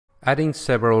adding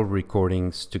several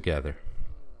recordings together.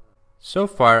 So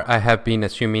far, I have been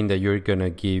assuming that you're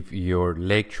gonna give your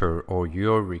lecture or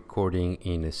your recording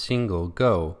in a single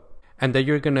go, and that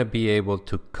you're gonna be able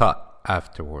to cut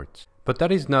afterwards. But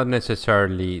that is not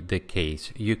necessarily the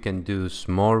case. You can do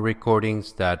small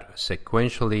recordings that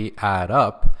sequentially add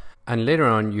up, and later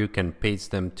on you can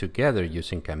paste them together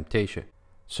using Camtasia.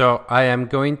 So I am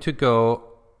going to go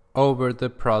over the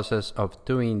process of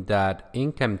doing that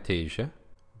in Camtasia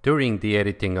during the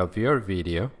editing of your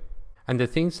video. And the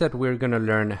things that we're going to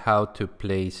learn how to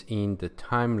place in the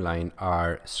timeline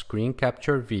are screen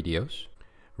capture videos,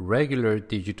 regular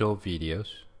digital videos,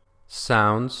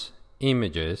 sounds,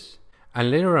 images, and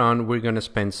later on we're going to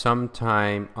spend some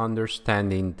time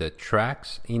understanding the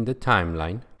tracks in the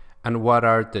timeline and what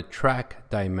are the track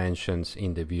dimensions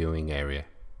in the viewing area.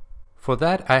 For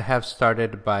that, I have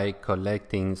started by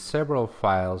collecting several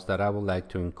files that I would like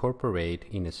to incorporate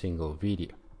in a single video.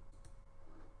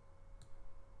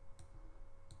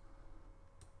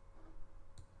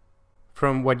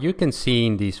 From what you can see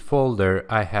in this folder,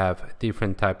 I have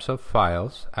different types of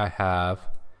files. I have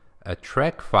a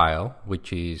track file,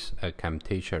 which is a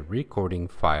Camtasia recording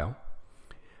file.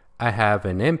 I have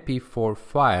an MP4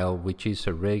 file, which is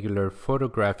a regular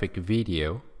photographic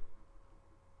video.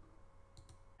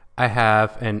 I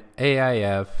have an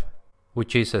AIF,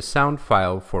 which is a sound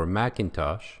file for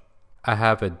Macintosh. I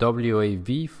have a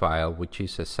WAV file, which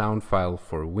is a sound file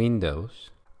for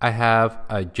Windows. I have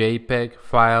a JPEG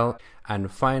file,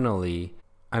 and finally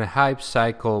a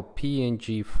Hypecycle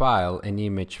PNG file, an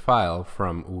image file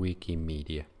from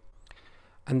Wikimedia.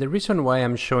 And the reason why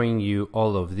I'm showing you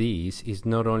all of these is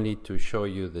not only to show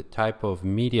you the type of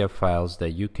media files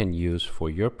that you can use for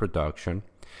your production,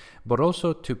 but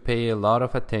also to pay a lot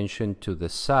of attention to the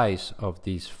size of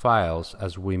these files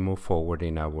as we move forward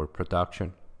in our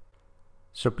production.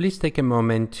 So please take a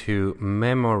moment to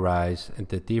memorize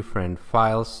the different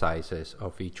file sizes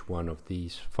of each one of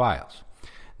these files.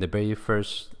 The very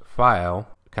first file,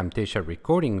 Camtasia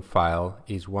recording file,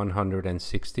 is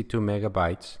 162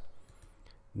 megabytes.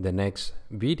 The next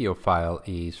video file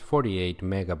is 48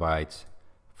 megabytes,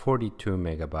 42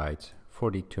 megabytes,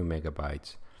 42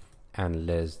 megabytes, and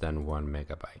less than 1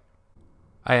 megabyte.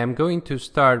 I am going to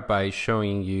start by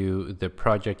showing you the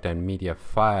project and media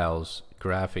files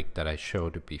graphic that I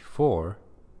showed before.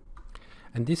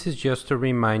 And this is just to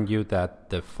remind you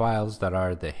that the files that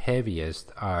are the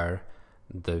heaviest are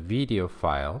the video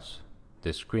files,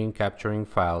 the screen capturing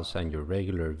files, and your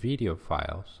regular video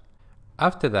files.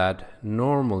 After that,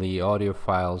 normally audio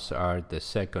files are the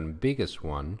second biggest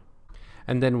one,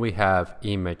 and then we have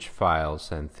image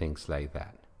files and things like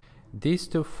that. These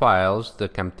two files, the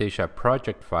Camtasia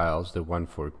project files, the one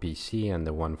for PC and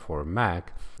the one for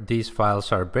Mac, these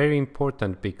files are very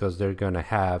important because they're going to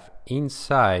have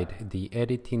inside the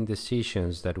editing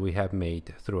decisions that we have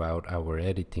made throughout our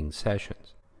editing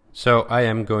sessions. So I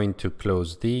am going to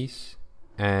close these,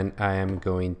 and I am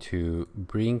going to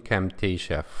bring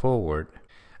Camtasia forward,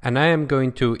 and I am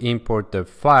going to import the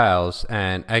files,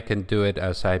 and I can do it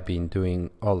as I've been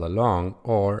doing all along,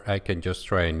 or I can just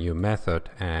try a new method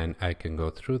and I can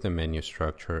go through the menu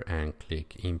structure and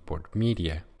click import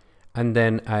media. And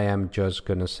then I am just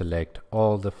going to select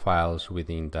all the files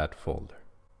within that folder.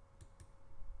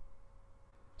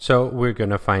 So we're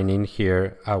going to find in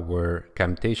here our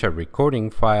Camtasia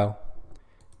recording file,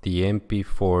 the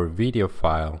MP4 video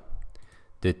file,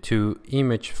 the two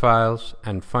image files,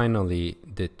 and finally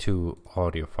the two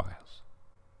audio files.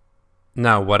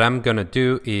 Now what I'm going to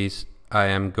do is I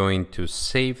am going to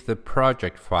save the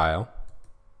project file,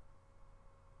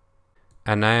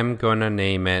 and I am going to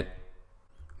name it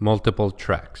multiple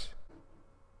tracks.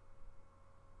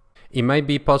 It might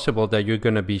be possible that you're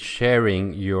going to be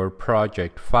sharing your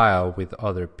project file with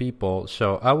other people,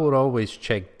 so I would always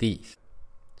check these.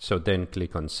 So then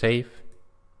click on save,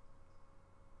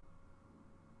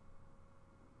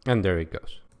 and there it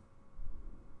goes.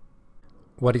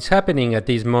 What is happening at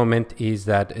this moment is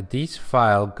that this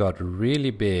file got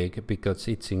really big because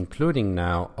it's including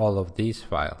now all of these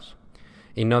files.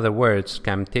 In other words,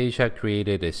 Camtasia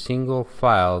created a single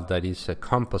file that is a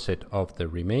composite of the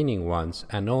remaining ones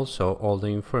and also all the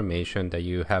information that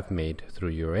you have made through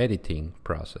your editing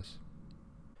process.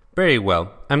 Very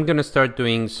well, I'm going to start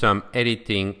doing some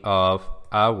editing of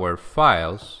our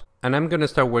files, and I'm going to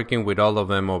start working with all of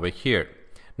them over here.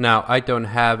 Now, I don't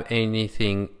have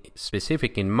anything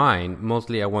specific in mind.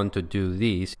 Mostly I want to do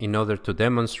this in order to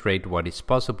demonstrate what is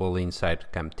possible inside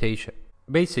Camtasia.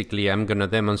 Basically, I'm going to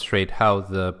demonstrate how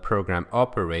the program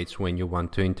operates when you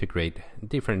want to integrate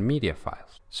different media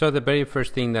files. So the very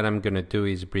first thing that I'm going to do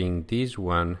is bring this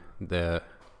one, the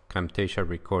Camtasia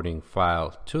recording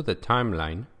file to the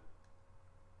timeline.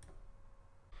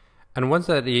 And once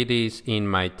that it is in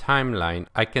my timeline,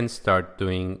 I can start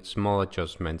doing small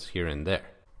adjustments here and there.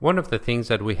 One of the things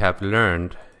that we have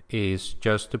learned is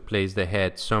just to place the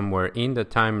head somewhere in the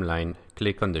timeline,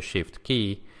 click on the Shift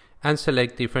key, and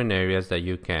select different areas that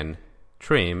you can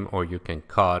trim or you can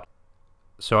cut.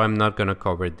 So I'm not going to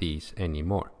cover these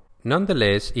anymore.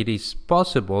 Nonetheless, it is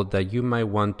possible that you might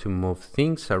want to move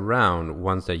things around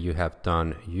once that you have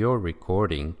done your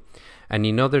recording. And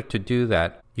in order to do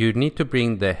that, you need to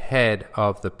bring the head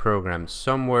of the program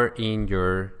somewhere in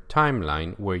your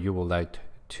timeline where you would like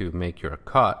to make your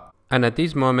cut. And at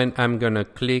this moment, I'm going to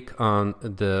click on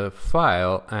the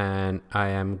file and I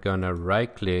am going to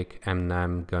right click and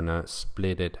I'm going to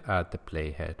split it at the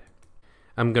playhead.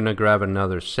 I'm going to grab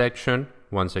another section.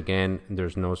 Once again,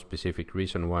 there's no specific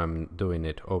reason why I'm doing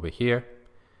it over here.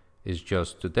 It's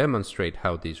just to demonstrate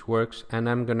how this works, and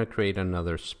I'm going to create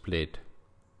another split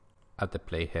at the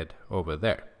playhead over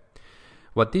there.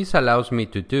 What this allows me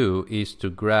to do is to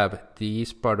grab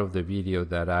this part of the video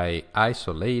that I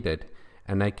isolated,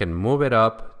 and I can move it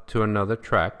up to another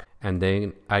track, and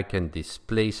then I can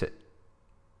displace it.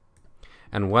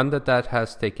 And once that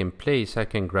has taken place, I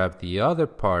can grab the other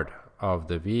part of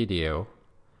the video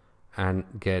and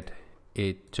get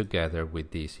it together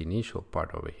with this initial part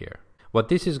over here. What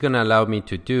this is going to allow me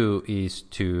to do is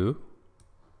to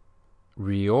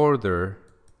reorder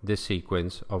the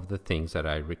sequence of the things that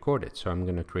I recorded. So I'm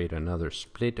going to create another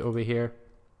split over here.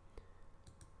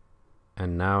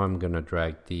 And now I'm going to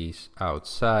drag these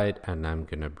outside and I'm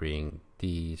going to bring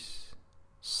this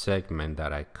segment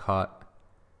that I cut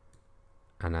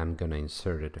and I'm going to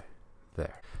insert it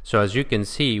there. So as you can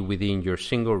see, within your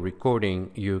single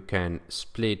recording, you can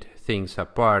split things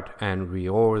apart and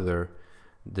reorder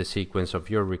the sequence of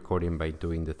your recording by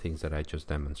doing the things that I just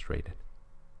demonstrated.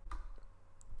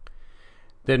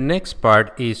 The next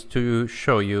part is to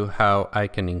show you how I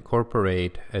can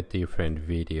incorporate a different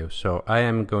video. So I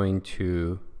am going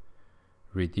to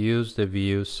reduce the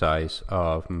view size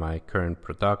of my current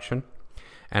production,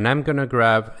 and I'm going to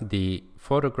grab the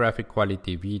photographic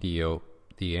quality video,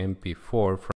 the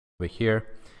MP4 from over here,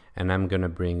 and I'm going to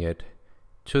bring it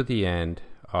to the end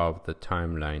of the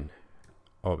timeline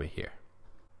over here.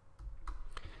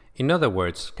 In other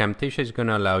words, Camtasia is going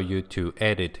to allow you to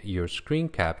edit your screen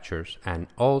captures and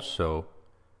also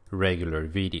regular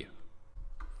video.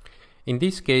 In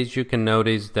this case, you can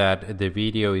notice that the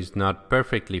video is not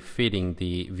perfectly fitting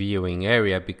the viewing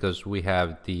area because we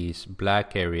have this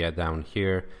black area down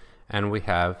here and we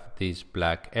have this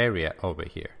black area over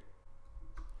here.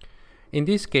 In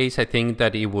this case, I think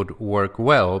that it would work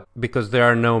well because there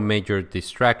are no major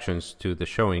distractions to the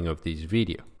showing of this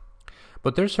video.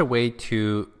 But there's a way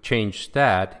to change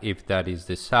that if that is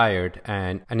desired,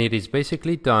 and it is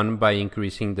basically done by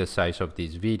increasing the size of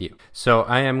this video. So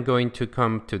I am going to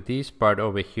come to this part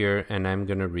over here and I'm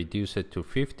going to reduce it to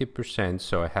 50%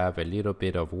 so I have a little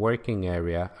bit of working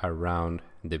area around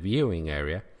the viewing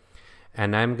area.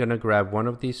 And I'm going to grab one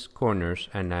of these corners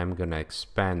and I'm going to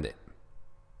expand it.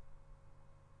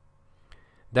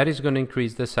 That is going to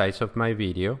increase the size of my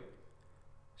video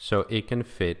so it can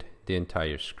fit the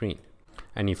entire screen.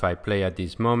 And if I play at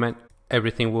this moment,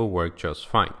 everything will work just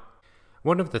fine.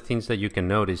 One of the things that you can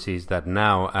notice is that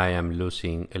now I am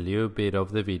losing a little bit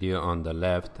of the video on the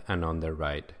left and on the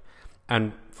right.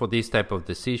 And for these type of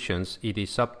decisions, it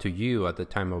is up to you at the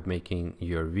time of making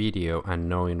your video and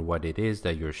knowing what it is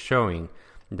that you're showing,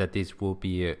 that this will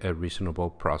be a reasonable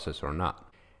process or not.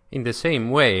 In the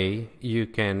same way, you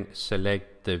can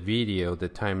select the video, the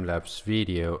time-lapse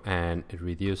video, and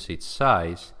reduce its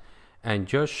size and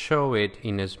just show it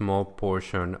in a small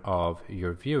portion of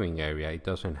your viewing area. It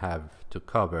doesn't have to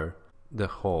cover the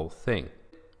whole thing.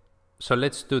 So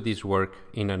let's do this work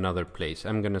in another place.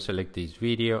 I'm going to select this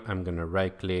video, I'm going to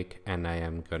right click, and I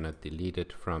am going to delete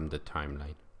it from the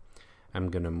timeline. I'm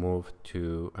going to move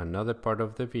to another part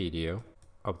of the video,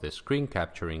 of the screen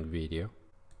capturing video.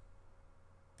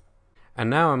 And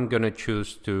now I'm going to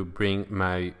choose to bring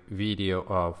my video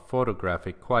of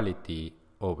photographic quality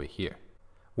over here.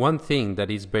 One thing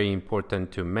that is very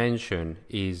important to mention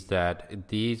is that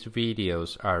these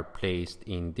videos are placed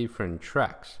in different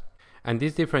tracks. And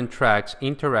these different tracks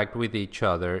interact with each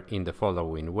other in the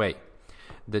following way.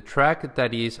 The track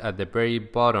that is at the very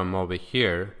bottom over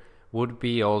here would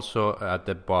be also at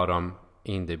the bottom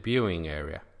in the viewing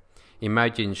area.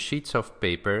 Imagine sheets of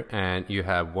paper, and you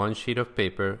have one sheet of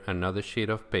paper, another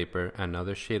sheet of paper,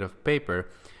 another sheet of paper,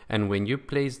 and when you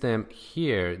place them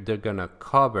here, they're gonna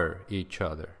cover each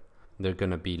other. They're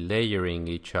gonna be layering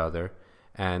each other,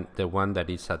 and the one that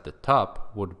is at the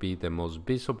top would be the most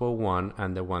visible one,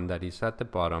 and the one that is at the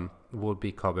bottom will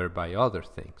be covered by other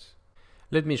things.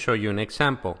 Let me show you an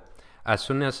example. As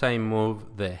soon as I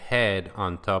move the head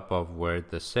on top of where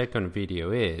the second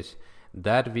video is,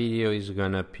 that video is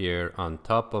going to appear on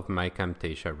top of my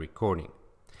Camtasia recording.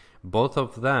 Both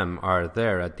of them are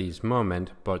there at this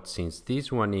moment, but since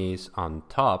this one is on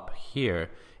top here,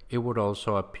 it would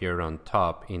also appear on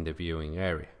top in the viewing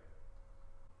area.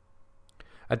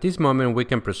 At this moment, we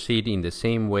can proceed in the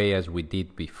same way as we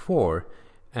did before,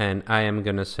 and I am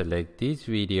going to select this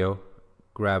video,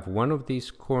 grab one of these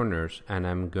corners, and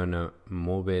I'm going to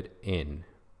move it in.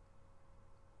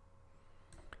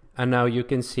 And now you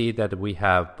can see that we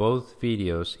have both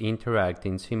videos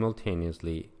interacting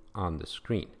simultaneously on the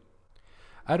screen.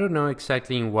 I don't know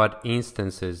exactly in what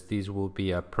instances this will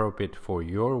be appropriate for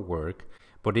your work,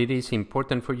 but it is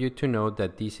important for you to know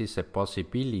that this is a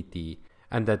possibility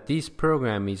and that this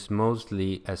program is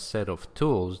mostly a set of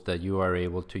tools that you are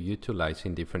able to utilize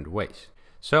in different ways.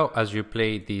 So as you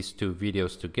play these two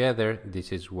videos together,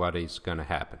 this is what is going to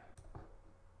happen.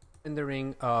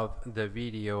 Rendering of the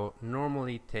video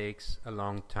normally takes a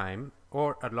long time,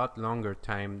 or a lot longer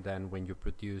time than when you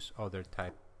produce other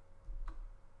types.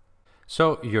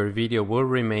 So your video will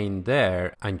remain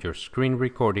there and your screen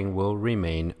recording will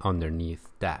remain underneath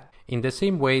that. In the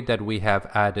same way that we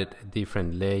have added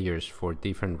different layers for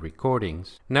different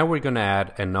recordings, now we're going to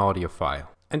add an audio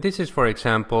file. And this is, for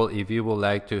example, if you would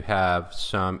like to have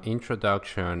some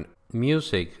introduction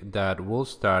music that will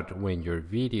start when your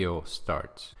video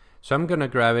starts. So I'm going to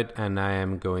grab it and I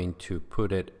am going to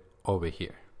put it over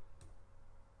here.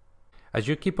 As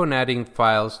you keep on adding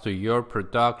files to your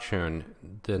production,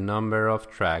 the number of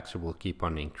tracks will keep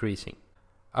on increasing.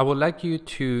 I would like you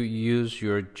to use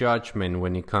your judgment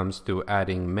when it comes to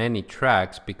adding many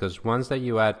tracks, because once that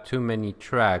you add too many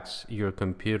tracks, your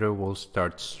computer will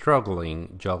start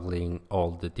struggling juggling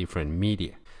all the different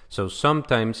media. So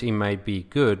sometimes it might be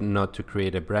good not to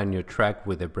create a brand new track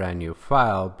with a brand new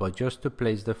file, but just to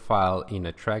place the file in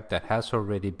a track that has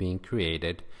already been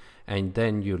created, and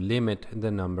then you limit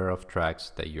the number of tracks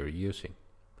that you're using.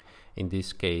 In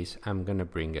this case, I'm going to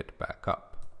bring it back up.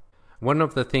 One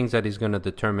of the things that is going to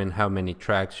determine how many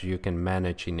tracks you can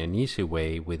manage in an easy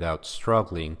way without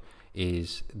struggling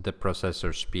is the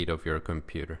processor speed of your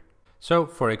computer. So,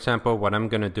 for example, what I'm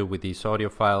going to do with this audio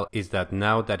file is that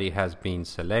now that it has been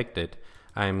selected,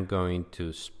 I'm going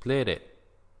to split it,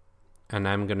 and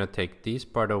I'm going to take this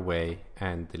part away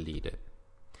and delete it.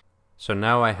 So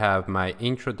now I have my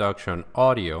introduction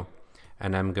audio,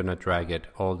 and I'm going to drag it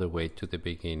all the way to the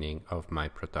beginning of my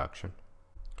production.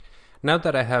 Now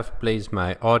that I have placed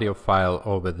my audio file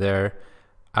over there,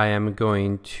 I am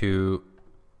going to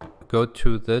go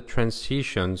to the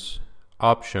transitions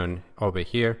option over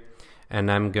here,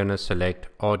 and I'm going to select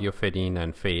audio fade in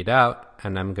and fade out,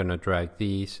 and I'm going to drag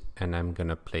these and I'm going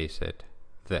to place it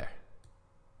there.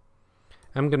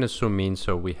 I'm going to zoom in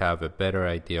so we have a better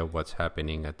idea of what's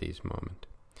happening at this moment.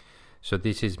 So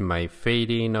this is my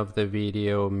fade in of the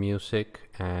video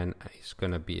music, and it's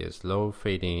going to be a slow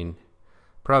fade in.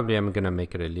 Probably I'm going to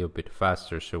make it a little bit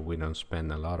faster so we don't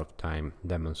spend a lot of time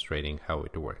demonstrating how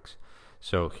it works.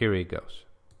 So here it goes.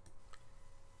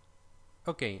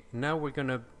 Okay, now we're going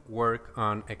to work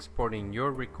on exporting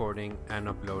your recording and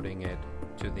uploading it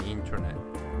to the internet.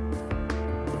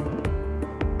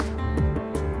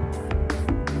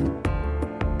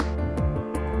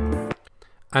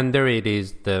 And there it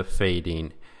is, the fade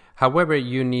in. However,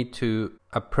 you need to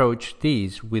approach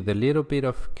these with a little bit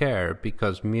of care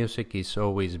because music is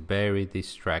always very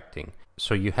distracting.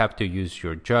 So you have to use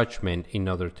your judgment in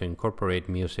order to incorporate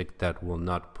music that will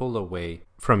not pull away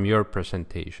from your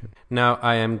presentation. Now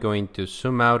I am going to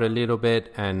zoom out a little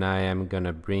bit, and I am going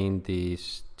to bring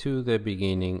this to the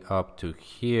beginning up to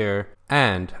here,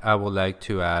 and I would like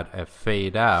to add a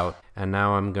fade out, and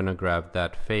now I'm going to grab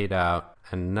that fade out,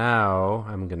 and now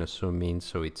I'm going to zoom in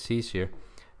so it's easier.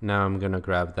 Now I'm going to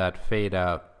grab that fade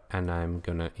out and I'm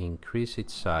going to increase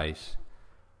its size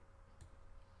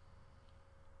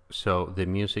so the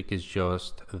music is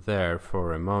just there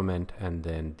for a moment and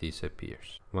then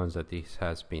disappears. Once that this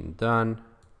has been done,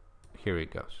 here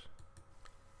it goes.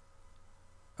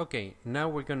 Okay, now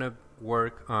we're going to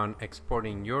work on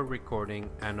exporting your recording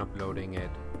and uploading it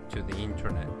to the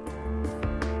internet.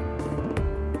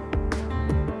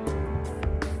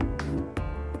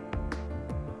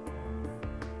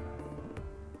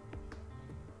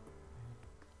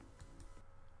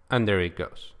 And there it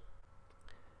goes.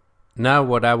 Now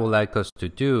what I would like us to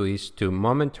do is to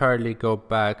momentarily go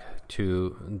back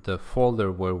to the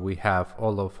folder where we have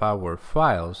all of our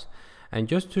files, And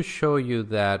just to show you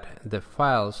that the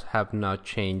files have not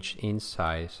changed in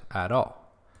size at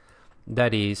all.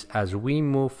 That is, as we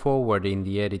move forward in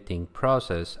the editing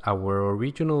process, our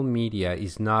original media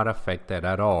is not affected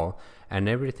at all, and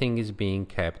everything is being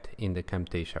kept in the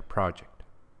Camtasia project.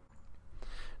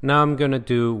 Now I'm going to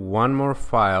do one more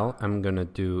file. I'm going to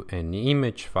do an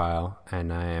image file,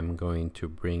 and I am going to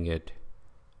bring it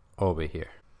over here.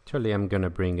 Actually, I'm going to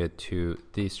bring it to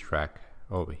this track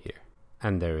over here.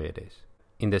 And there it is.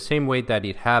 In the same way that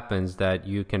it happens that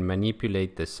you can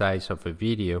manipulate the size of a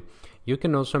video, you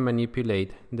can also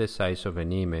manipulate the size of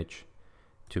an image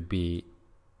to be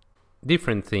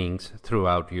different things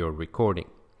throughout your recording.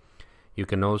 You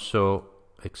can also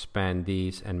expand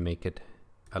these and make it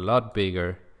a lot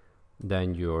bigger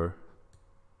than your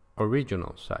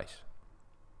original size.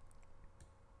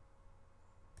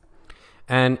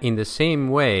 And in the same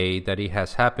way that it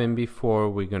has happened before,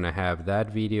 we're going to have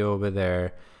that video over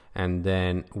there, and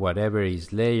then whatever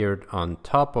is layered on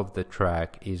top of the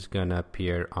track is going to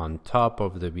appear on top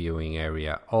of the viewing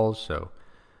area also.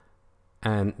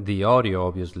 And the audio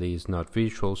obviously is not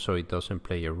visual, so it doesn't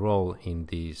play a role in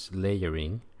this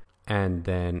layering, and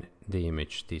then the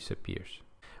image disappears.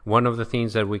 One of the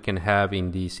things that we can have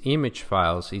in these image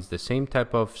files is the same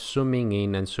type of zooming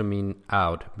in and zooming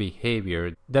out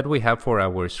behavior that we have for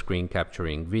our screen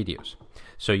capturing videos.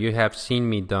 So you have seen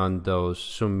me done those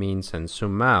zoom ins and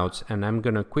zoom outs, and I'm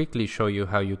going to quickly show you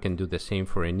how you can do the same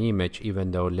for an image,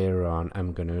 even though later on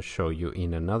I'm going to show you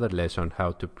in another lesson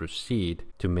how to proceed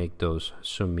to make those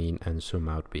zoom in and zoom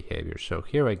out behaviors. So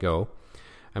here I go.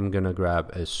 I'm going to grab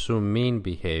a zoom in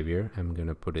behavior. I'm going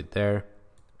to put it there.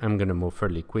 I'm going to move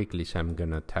fairly quickly, so I'm going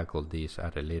to tackle these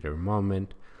at a later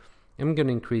moment. I'm going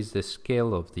to increase the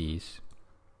scale of these,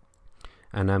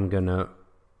 and I'm going to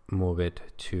move it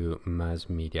to mass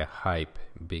media hype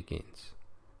begins.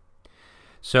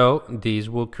 So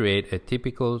these will create a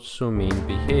typical zoom in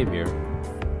behavior.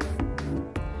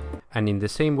 And in the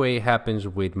same way it happens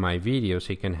with my videos,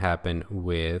 it can happen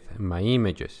with my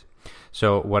images.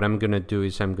 So what I'm going to do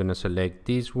is I'm going to select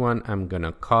this one, I'm going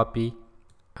to copy,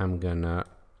 I'm going to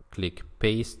click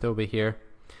paste over here,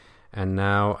 and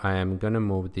now I am going to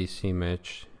move this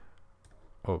image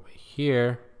over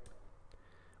here.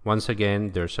 Once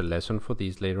again, there's a lesson for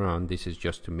this later on. This is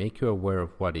just to make you aware of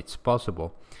what is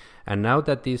possible. And now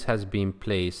that this has been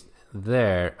placed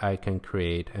there, I can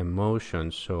create a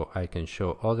motion so I can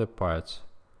show other parts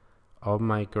of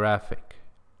my graphic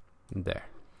there.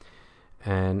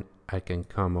 And I can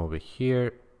come over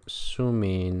here, zoom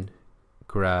in,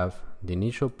 grab the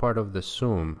initial part of the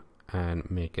zoom and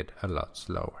make it a lot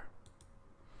slower.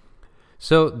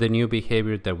 So the new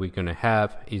behavior that we're going to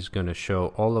have is going to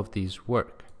show all of this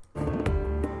work.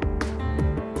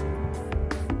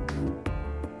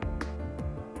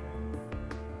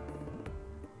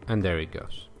 And there it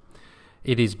goes.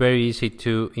 It is very easy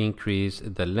to increase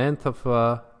the length of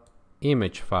a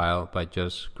image file by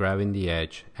just grabbing the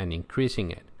edge and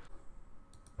increasing it.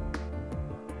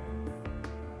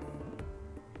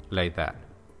 Like that.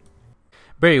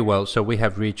 Very well, so we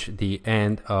have reached the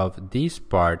end of this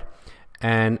part,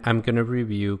 and I'm going to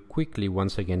review quickly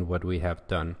once again what we have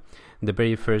done. The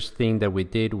very first thing that we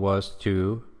did was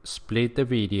to split the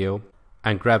video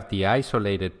and grab the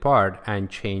isolated part and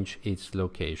change its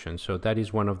location. So that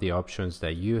is one of the options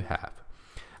that you have.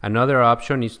 Another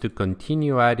option is to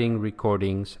continue adding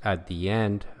recordings at the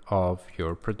end of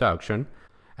your production.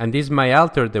 And this might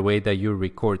alter the way that you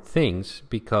record things,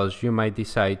 because you might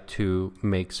decide to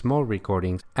make small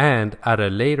recordings and at a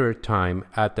later time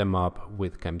add them up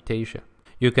with Camtasia.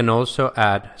 You can also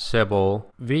add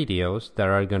several videos that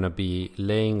are going to be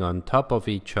laying on top of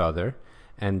each other,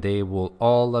 and they will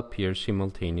all appear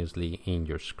simultaneously in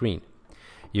your screen.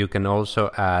 You can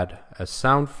also add a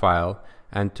sound file,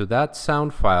 and to that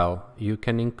sound file you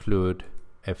can include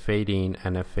a fade in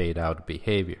and a fade out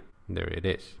behavior. There it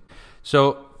is.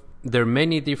 So there are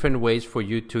many different ways for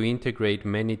you to integrate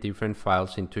many different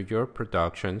files into your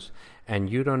productions, and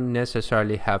you don't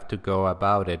necessarily have to go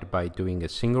about it by doing a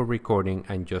single recording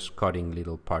and just cutting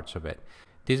little parts of it.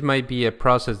 This might be a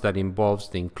process that involves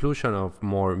the inclusion of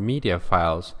more media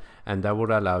files, and that would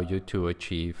allow you to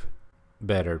achieve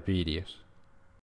better videos.